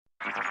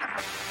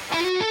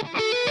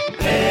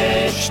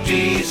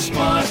HT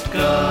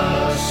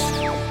Smartcast.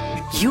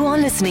 You are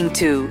listening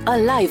to a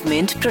Live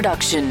Mint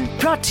production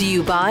brought to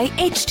you by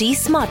HT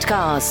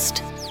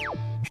Smartcast.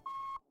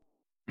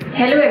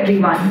 Hello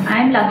everyone, I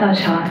am Lata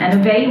Jha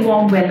and a very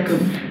warm welcome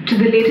to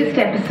the latest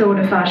episode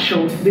of our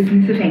show,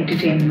 Business of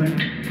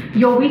Entertainment.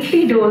 Your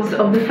weekly dose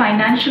of the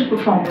financial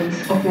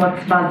performance of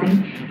what's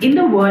buzzing in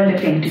the world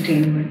of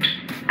entertainment.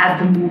 At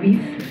the movies,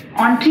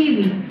 on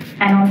TV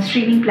and on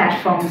streaming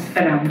platforms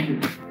around you.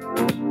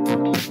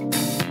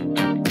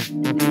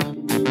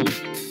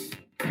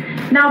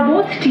 Now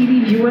both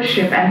TV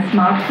viewership and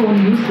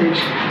smartphone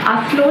usage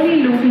are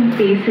slowly losing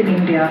pace in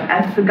India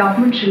as the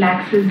government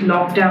relaxes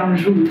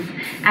lockdown rules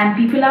and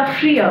people are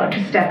freer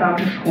to step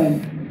out of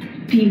home.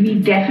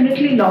 TV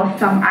definitely lost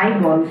some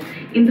eyeballs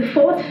in the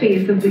fourth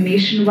phase of the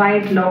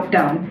nationwide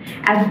lockdown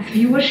as its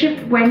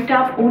viewership went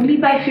up only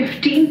by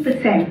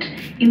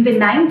 15% in the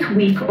 9th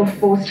week of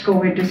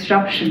post-COVID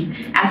disruption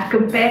as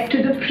compared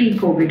to the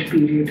pre-COVID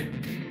period.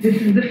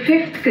 This is the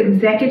 5th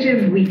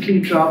consecutive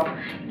weekly drop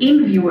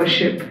in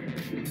viewership.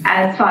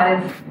 As far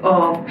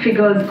as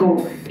figures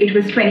go, it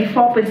was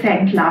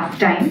 24% last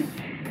time,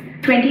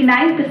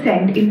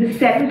 29% in the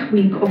 7th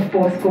week of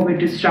post-COVID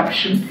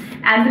disruption,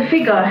 and the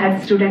figure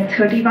had stood at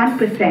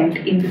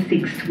 31% in the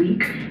 6th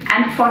week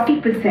and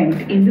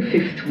 40% in the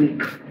 5th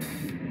week.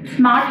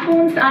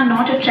 Smartphones are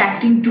not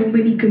attracting too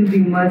many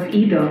consumers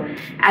either,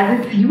 as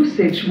its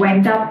usage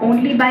went up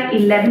only by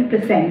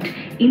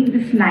 11% in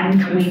this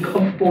 9th week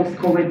of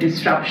post-COVID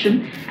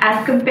disruption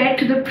as compared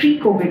to the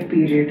pre-COVID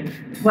period,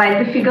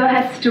 while the figure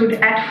had stood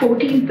at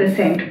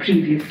 14%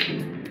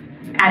 previously.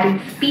 At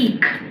its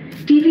peak,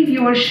 TV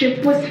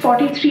viewership was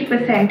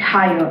 43%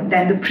 higher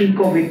than the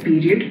pre-COVID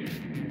period.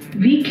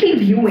 Weekly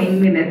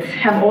viewing minutes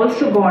have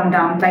also gone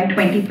down by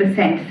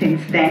 20%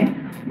 since then,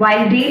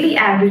 while daily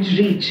average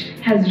reach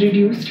has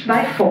reduced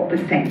by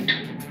 4%.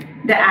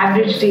 The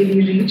average daily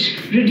reach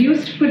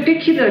reduced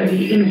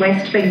particularly in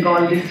West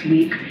Bengal this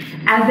week,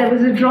 as there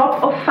was a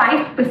drop of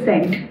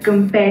 5%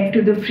 compared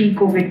to the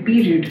pre-COVID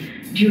period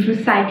due to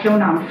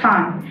Cyclone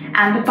Amphan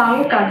and the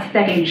power cuts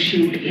that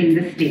ensued in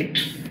the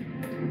state.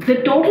 The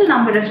total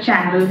number of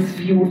channels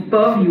viewed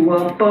per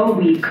viewer per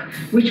week,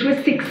 which was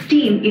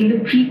 16 in the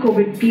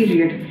pre-COVID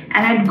period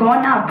and had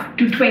gone up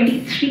to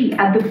 23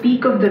 at the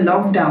peak of the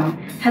lockdown,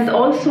 has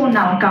also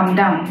now come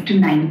down to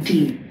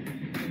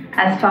 19.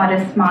 As far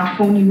as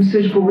smartphone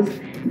usage goes,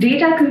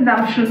 data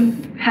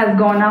consumption has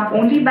gone up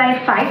only by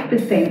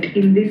 5%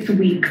 in this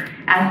week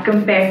as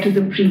compared to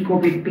the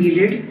pre-COVID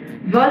period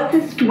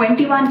versus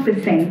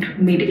 21%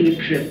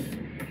 mid-April.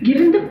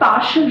 Given the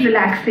partial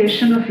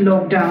relaxation of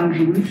lockdown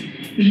rules,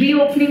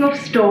 reopening of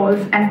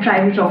stores and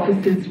private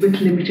offices with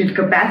limited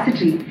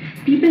capacity,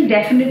 people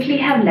definitely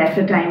have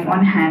lesser time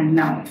on hand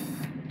now.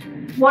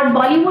 What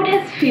Bollywood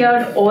has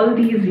feared all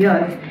these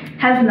years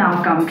has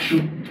now come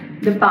true.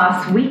 The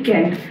past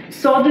weekend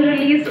saw the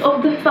release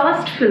of the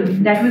first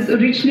film that was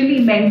originally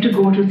meant to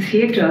go to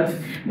theatres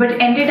but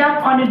ended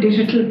up on a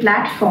digital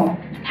platform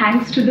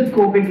thanks to the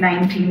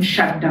COVID-19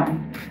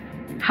 shutdown.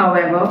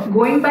 However,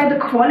 going by the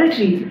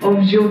quality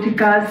of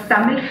Jyotika's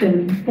Tamil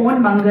film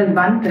Pon Mangal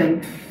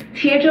Vanthal,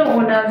 theatre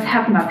owners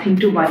have nothing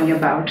to worry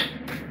about.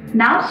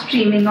 Now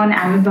streaming on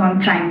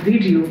Amazon Prime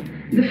Video,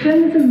 the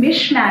film is a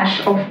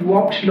mishmash of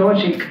warped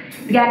logic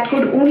that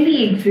could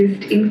only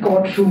exist in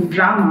courtroom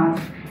dramas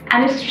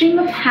and a string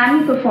of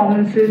hammy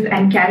performances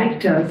and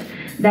characters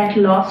that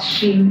lost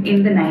sheen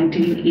in the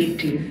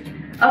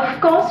 1980s.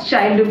 Of course,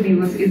 child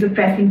abuse is a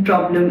pressing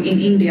problem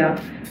in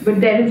India, but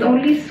there is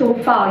only so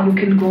far you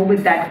can go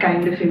with that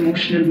kind of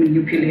emotional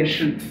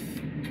manipulation.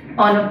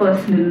 On a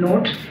personal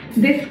note,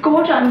 this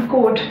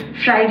quote-unquote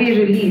Friday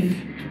release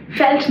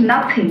felt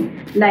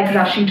nothing like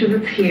rushing to the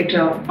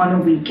theatre on a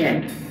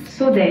weekend.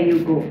 So there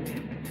you go.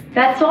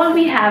 That's all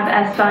we have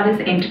as far as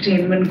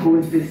entertainment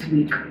goes this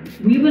week.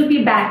 We will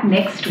be back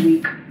next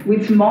week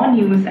with more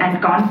news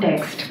and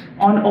context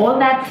on all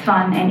that's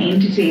fun and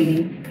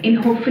entertaining in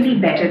hopefully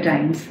better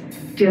times.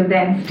 Till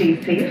then, stay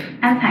safe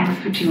and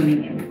thanks for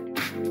tuning in.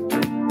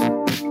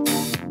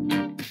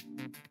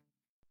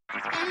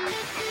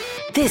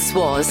 This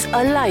was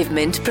a Live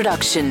Mint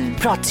production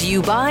brought to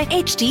you by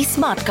HT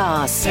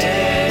Smartcast.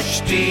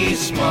 HT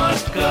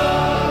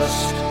Smartcast.